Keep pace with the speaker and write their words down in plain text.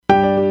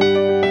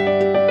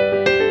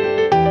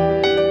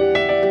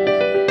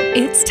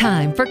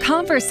time for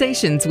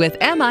Conversations with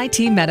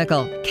MIT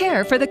Medical.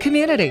 Care for the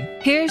community.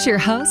 Here's your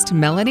host,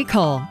 Melanie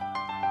Cole.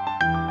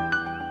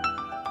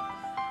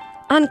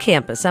 On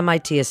campus,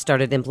 MIT has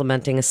started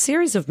implementing a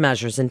series of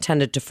measures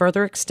intended to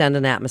further extend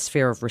an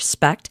atmosphere of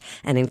respect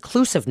and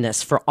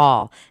inclusiveness for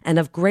all, and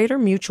of greater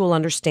mutual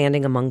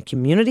understanding among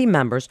community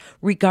members,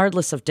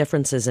 regardless of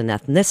differences in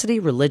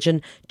ethnicity,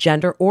 religion,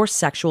 gender, or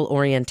sexual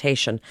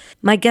orientation.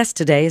 My guest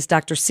today is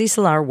Dr.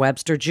 Cecil R.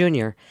 Webster,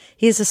 Jr.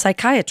 He is a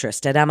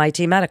psychiatrist at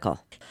MIT Medical.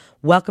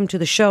 Welcome to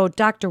the show.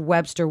 Dr.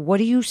 Webster, what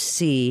do you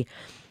see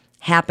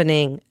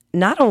happening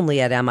not only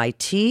at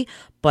MIT,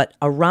 but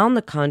around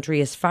the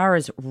country as far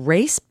as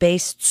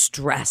race-based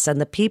stress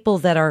and the people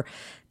that are,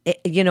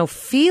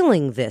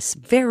 feeling this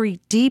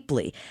very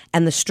deeply,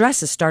 and the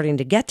stress is starting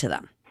to get to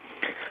them?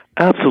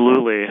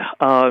 Absolutely.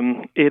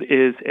 It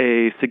is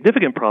a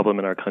significant problem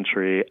in our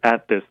country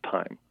at this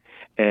time.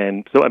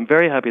 And so I'm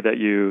very happy that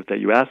you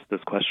asked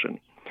this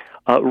question.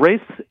 Race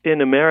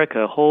in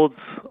America holds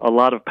a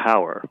lot of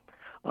power.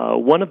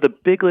 One of the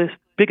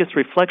biggest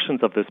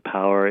reflections of this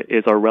power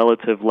is our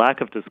relative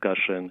lack of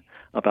discussion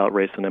about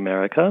race in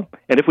America.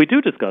 And if we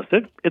do discuss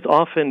it, it's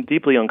often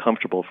deeply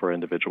uncomfortable for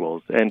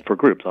individuals and for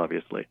groups,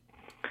 obviously.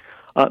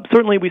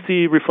 Certainly, we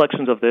see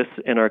reflections of this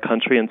in our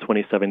country in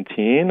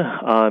 2017.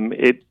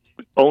 It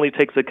only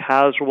takes a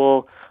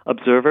casual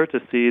observer to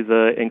see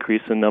the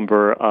increase in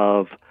number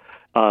of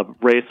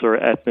race or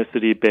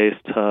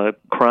ethnicity-based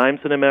crimes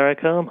in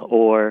America,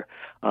 or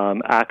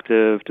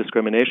active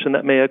discrimination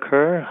that may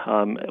occur,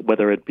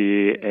 whether it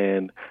be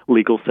in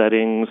legal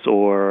settings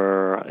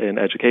or in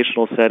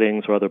educational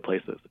settings or other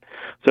places.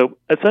 So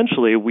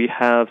essentially, we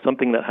have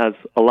something that has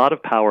a lot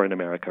of power in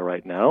America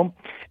right now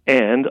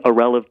and a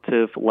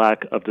relative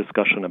lack of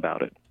discussion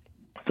about it.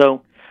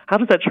 So how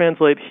does that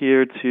translate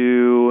here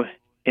to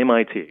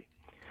MIT?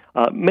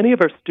 Many of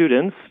our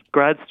students,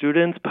 grad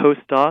students,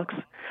 postdocs,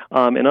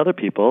 and other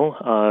people,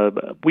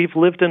 we've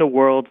lived in a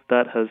world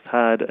that has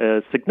had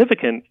a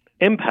significant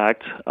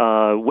impact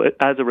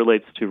as it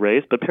relates to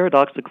race, but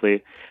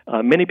paradoxically,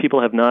 many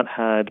people have not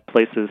had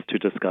places to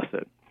discuss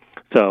it.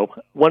 So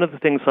one of the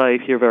things I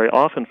hear very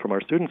often from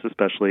our students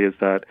especially is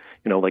that,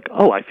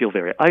 I feel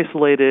very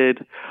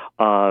isolated.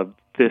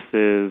 This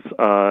is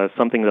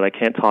something that I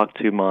can't talk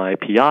to my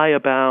PI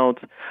about.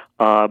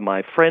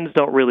 My friends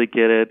don't really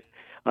get it.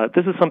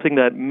 This is something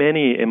that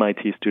many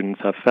MIT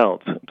students have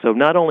felt. So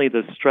not only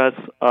the stress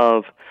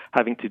of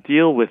having to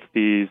deal with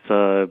these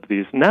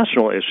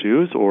national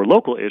issues or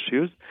local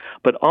issues,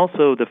 but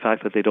also the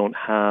fact that they don't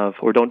have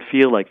or don't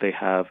feel like they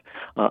have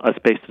a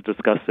space to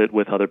discuss it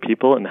with other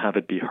people and have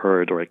it be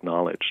heard or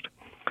acknowledged.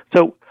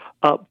 So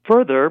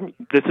further,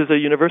 this is a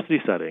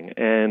university setting,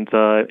 and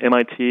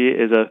MIT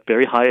is a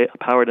very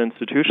high-powered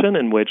institution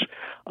in which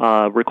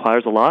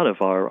requires a lot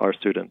of our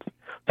students.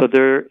 So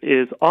there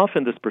is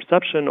often this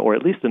perception, or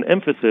at least an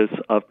emphasis,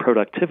 of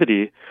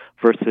productivity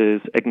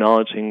versus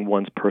acknowledging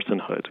one's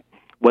personhood,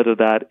 whether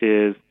that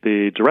is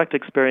the direct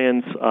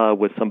experience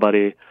with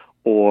somebody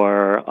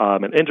or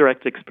an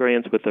indirect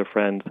experience with their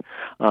friends.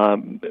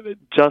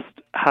 Just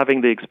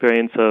having the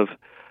experience of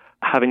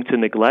having to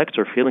neglect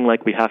or feeling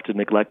like we have to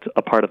neglect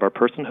a part of our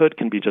personhood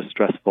can be just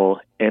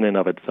stressful in and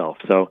of itself.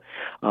 So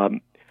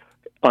on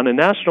a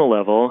national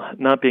level,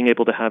 not being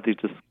able to have these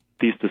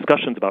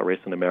discussions about race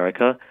in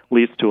America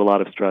leads to a lot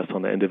of stress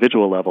on the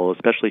individual level,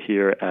 especially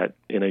here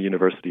in a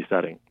university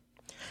setting.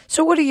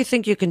 So what do you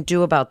think you can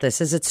do about this?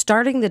 Is it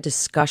starting the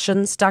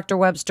discussions, Dr.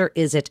 Webster?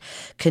 Is it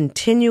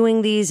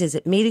continuing these? Is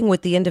it meeting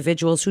with the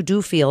individuals who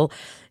do feel,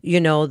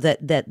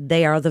 that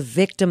they are the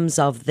victims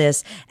of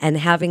this, and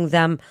having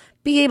them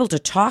be able to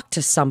talk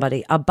to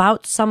somebody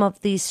about some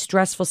of these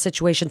stressful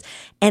situations?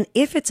 And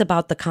if it's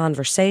about the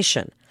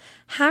conversation,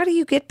 how do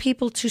you get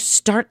people to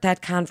start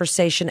that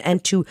conversation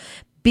and to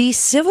be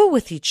civil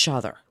with each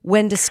other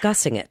when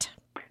discussing it?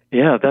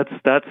 Yeah, that's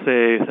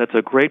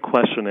a great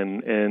question,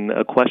 and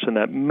a question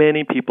that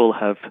many people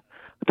have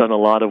done a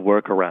lot of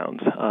work around.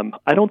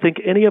 I don't think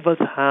any of us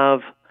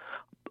have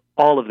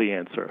all of the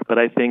answer, but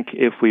I think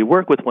if we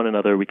work with one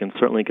another, we can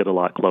certainly get a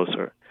lot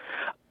closer.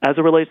 As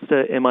it relates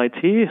to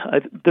MIT,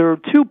 there are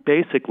two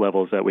basic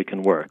levels that we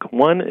can work.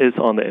 One is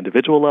on the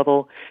individual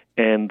level,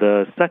 and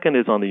the second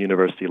is on the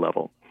university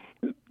level.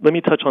 Let me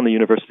touch on the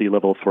university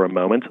level for a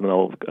moment, and then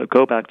I'll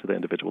go back to the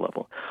individual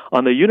level.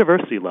 On the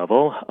university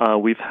level,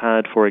 we've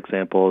had, for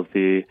example,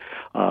 the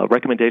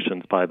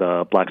recommendations by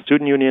the Black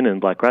Student Union and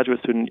Black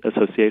Graduate Student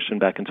Association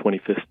back in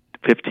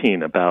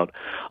 2015 about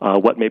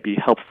what may be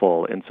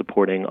helpful in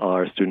supporting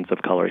our students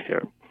of color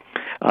here.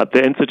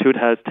 The Institute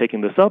has taken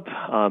this up.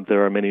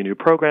 There are many new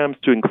programs,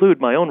 to include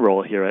my own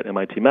role here at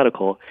MIT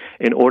Medical,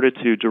 in order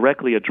to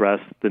directly address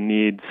the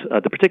needs,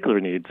 the particular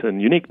needs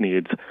and unique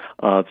needs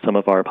of some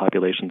of our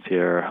populations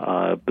here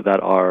that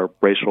are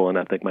racial and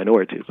ethnic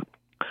minorities.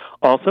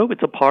 Also,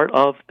 it's a part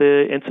of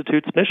the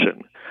Institute's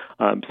mission.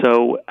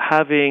 So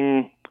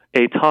having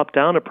a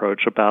top-down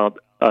approach about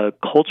a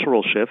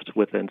cultural shift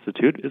with the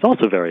Institute is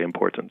also very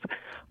important.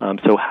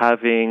 So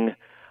having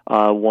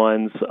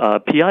one's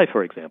PI,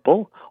 for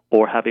example,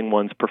 or having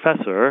one's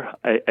professor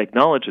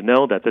acknowledge and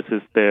know that this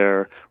is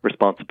their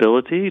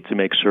responsibility to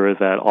make sure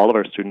that all of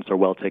our students are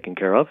well taken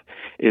care of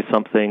is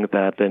something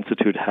that the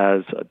Institute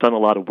has done a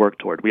lot of work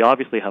toward. We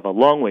obviously have a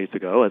long ways to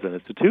go as an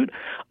institute,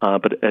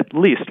 but at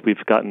least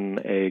we've gotten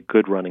a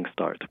good running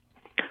start.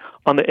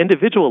 On the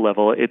individual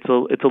level, it's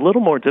a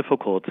little more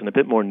difficult and a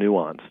bit more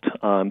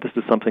nuanced. This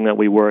is something that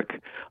we work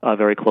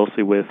very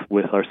closely with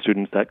our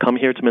students that come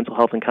here to mental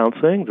health and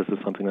counseling. This is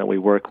something that we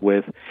work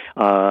with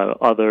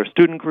other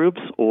student groups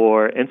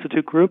or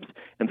institute groups,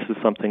 and this is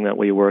something that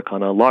we work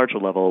on a larger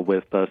level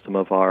with some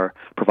of our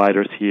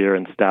providers here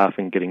and staff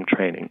in getting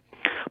training.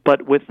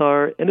 But with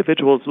our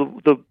individuals,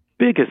 the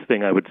biggest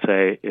thing I would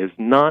say is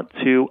not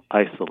to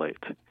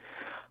isolate.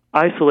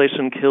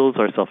 Isolation kills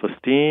our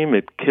self-esteem,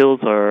 it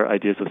kills our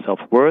ideas of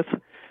self-worth,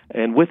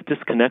 and with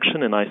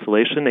disconnection and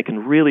isolation, it can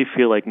really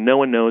feel like no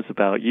one knows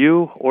about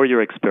you or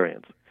your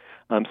experience.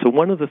 So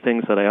one of the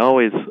things that I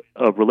always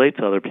relate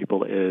to other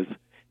people is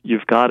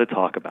you've got to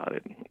talk about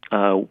it.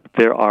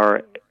 There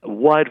are a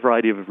wide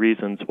variety of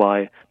reasons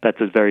why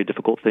that's a very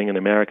difficult thing in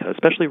America,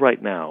 especially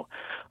right now.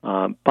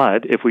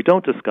 But if we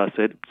don't discuss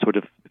it, it sort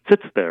of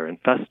sits there and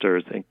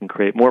festers and can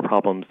create more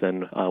problems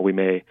than we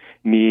may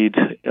need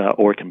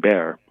or can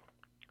bear.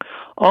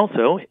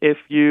 Also, if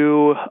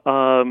you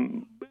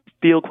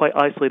feel quite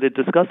isolated,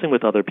 discussing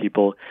with other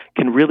people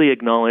can really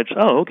acknowledge,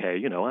 oh,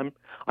 okay,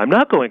 I'm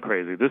not going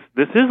crazy.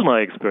 This is my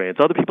experience.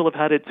 Other people have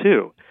had it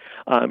too.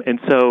 And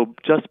so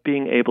just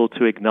being able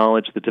to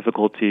acknowledge the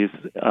difficulties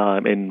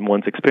in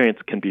one's experience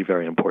can be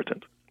very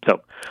important.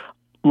 So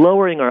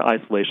lowering our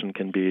isolation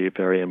can be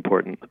very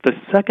important. The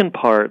second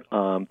part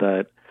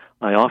that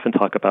I often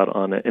talk about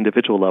on an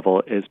individual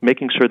level is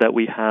making sure that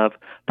we have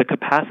the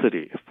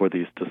capacity for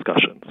these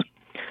discussions.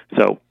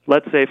 So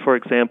let's say, for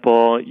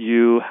example,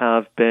 you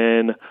have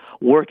been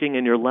working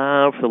in your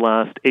lab for the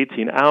last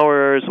 18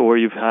 hours, or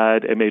you've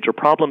had a major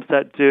problem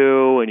set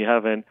due, and you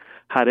haven't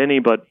had any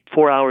but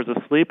 4 hours of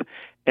sleep,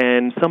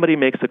 and somebody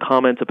makes a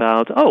comment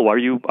about, oh, are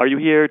you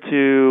here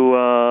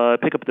to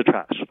pick up the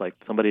trash? Like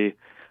somebody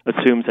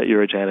assumes that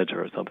you're a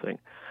janitor or something.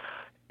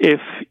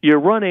 If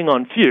you're running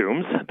on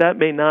fumes, that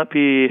may not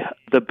be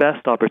the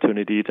best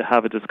opportunity to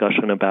have a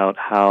discussion about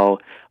how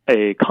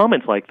a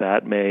comment like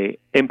that may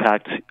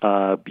impact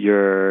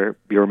your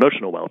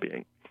emotional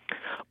well-being.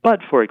 But,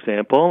 for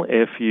example,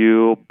 if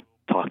you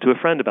talk to a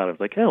friend about it,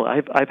 like, oh,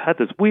 I've had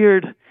this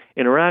weird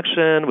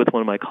interaction with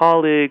one of my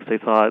colleagues. They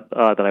thought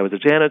that I was a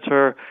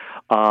janitor,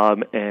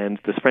 and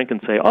this friend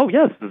can say, oh,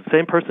 yes, the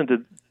same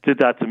person did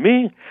that to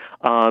me.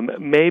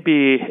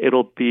 Maybe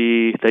it'll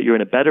be that you're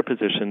in a better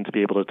position to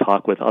be able to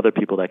talk with other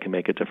people that can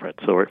make a difference.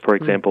 So, for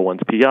example,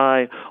 one's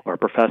PI or a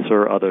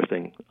professor, or other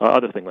thing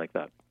like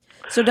that.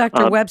 So,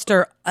 Dr.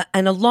 Webster,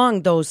 and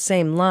along those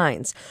same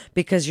lines,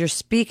 because you're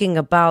speaking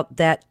about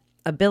that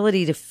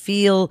ability to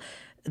feel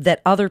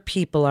that other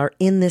people are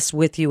in this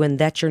with you and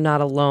that you're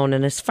not alone.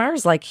 And as far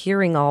as like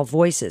hearing all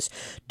voices,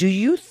 do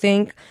you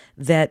think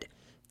that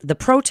the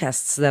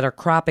protests that are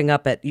cropping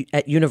up at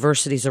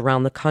universities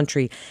around the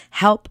country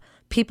help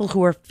people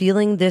who are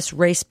feeling this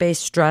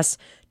race-based stress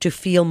to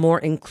feel more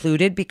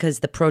included because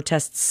the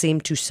protests seem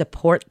to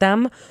support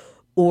them?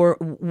 Or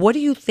what do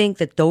you think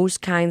that those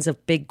kinds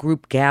of big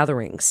group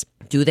gatherings,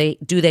 do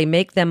they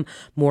make them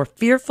more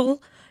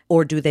fearful,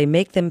 or do they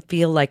make them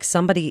feel like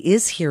somebody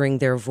is hearing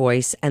their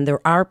voice and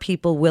there are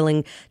people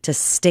willing to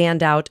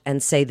stand out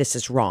and say this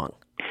is wrong?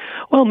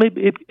 Well,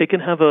 maybe it can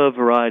have a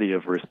variety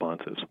of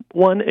responses.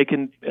 One, it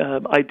can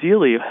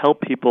ideally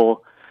help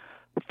people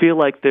feel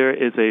like there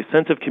is a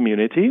sense of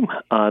community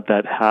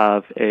that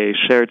have a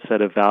shared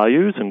set of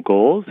values and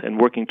goals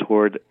and working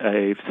toward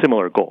a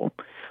similar goal.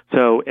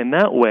 So in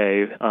that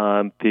way,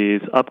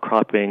 these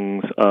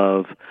upcroppings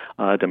of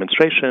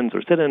demonstrations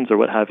or sit-ins or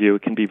what have you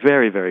can be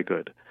very, very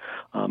good.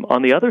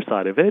 On the other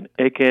side of it,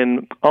 it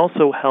can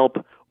also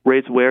help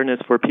raise awareness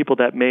for people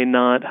that may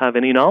not have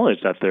any knowledge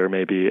that there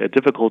may be a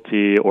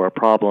difficulty or a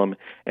problem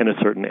in a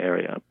certain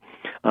area.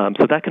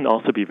 So that can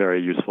also be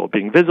very useful.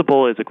 Being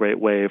visible is a great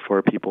way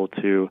for people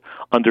to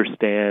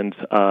understand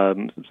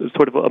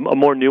sort of a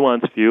more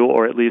nuanced view,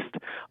 or at least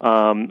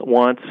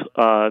want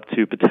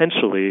to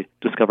potentially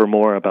discover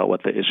more about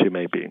what the issue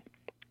may be.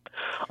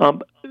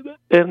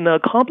 In a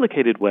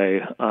complicated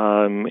way,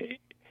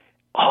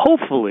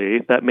 hopefully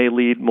that may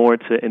lead more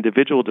to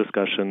individual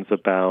discussions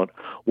about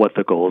what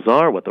the goals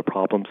are, what the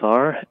problems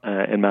are,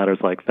 and matters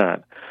like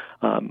that,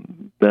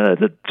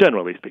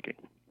 generally speaking.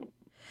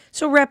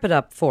 So wrap it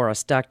up for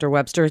us, Dr.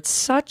 Webster. It's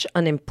such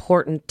an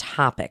important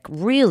topic,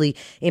 really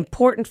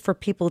important for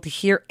people to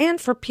hear and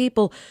for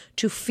people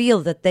to feel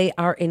that they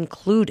are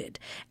included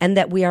and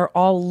that we are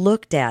all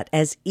looked at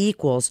as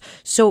equals.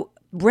 So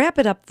wrap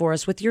it up for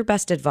us with your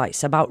best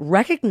advice about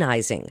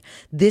recognizing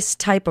this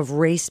type of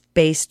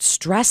race-based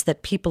stress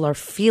that people are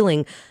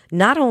feeling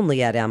not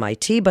only at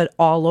MIT, but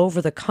all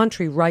over the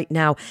country right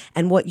now,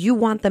 and what you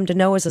want them to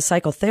know as a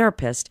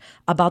psychotherapist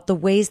about the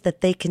ways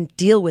that they can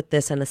deal with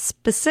this, and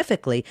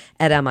specifically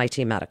at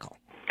MIT Medical.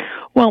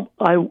 Well,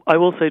 I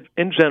will say,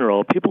 in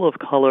general, people of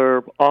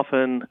color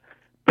often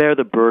bear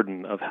the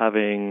burden of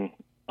having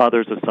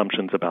others'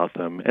 assumptions about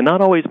them and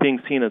not always being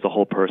seen as a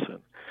whole person.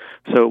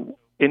 So,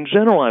 in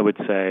general, I would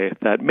say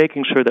that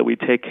making sure that we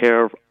take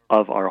care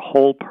of our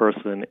whole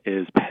person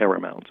is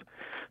paramount.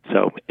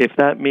 So, if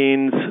that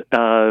means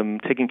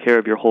taking care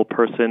of your whole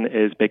person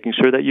is making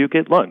sure that you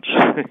get lunch,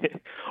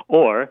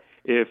 or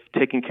if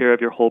taking care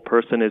of your whole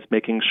person is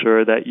making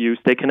sure that you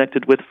stay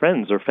connected with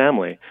friends or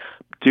family,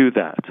 do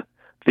that.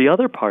 The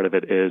other part of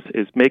it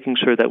is making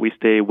sure that we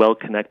stay well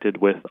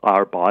connected with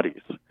our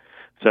bodies.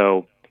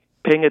 So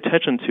paying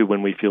attention to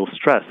when we feel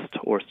stressed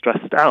or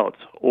stressed out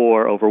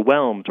or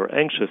overwhelmed or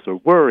anxious or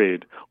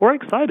worried or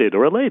excited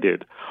or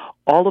elated.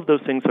 All of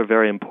those things are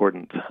very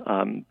important.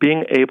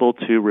 Being able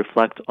to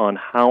reflect on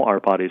how our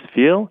bodies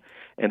feel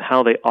and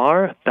how they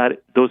are,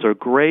 those are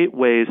great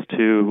ways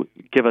to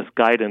give us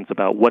guidance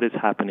about what is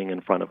happening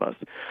in front of us.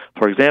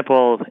 For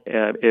example,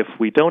 if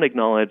we don't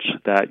acknowledge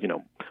that,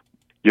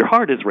 your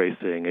heart is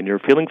racing and you're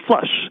feeling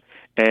flush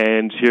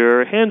and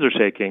your hands are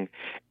shaking,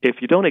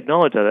 if you don't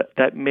acknowledge that,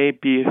 that may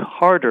be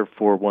harder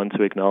for one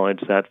to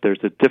acknowledge that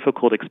there's a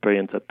difficult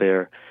experience that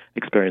they're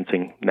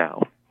experiencing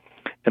now.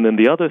 And then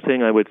the other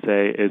thing I would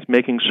say is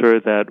making sure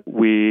that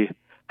we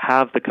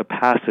have the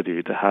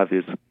capacity to have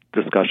these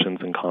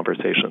discussions and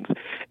conversations.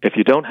 If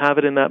you don't have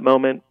it in that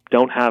moment,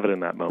 don't have it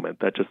in that moment.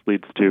 That just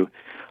leads to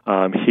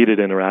heated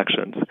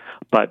interactions.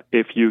 But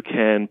if you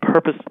can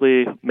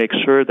purposely make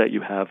sure that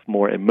you have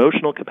more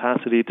emotional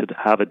capacity to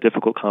have a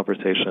difficult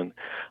conversation,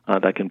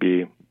 that can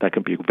be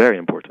very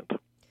important.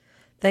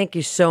 Thank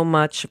you so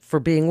much for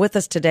being with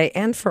us today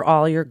and for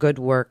all your good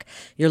work.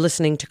 You're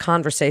listening to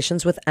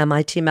Conversations with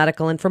MIT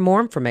Medical, and for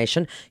more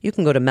information, you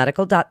can go to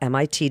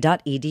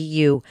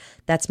medical.mit.edu.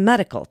 That's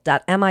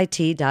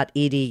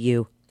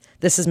medical.mit.edu.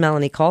 This is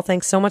Melanie Cole.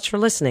 Thanks so much for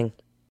listening.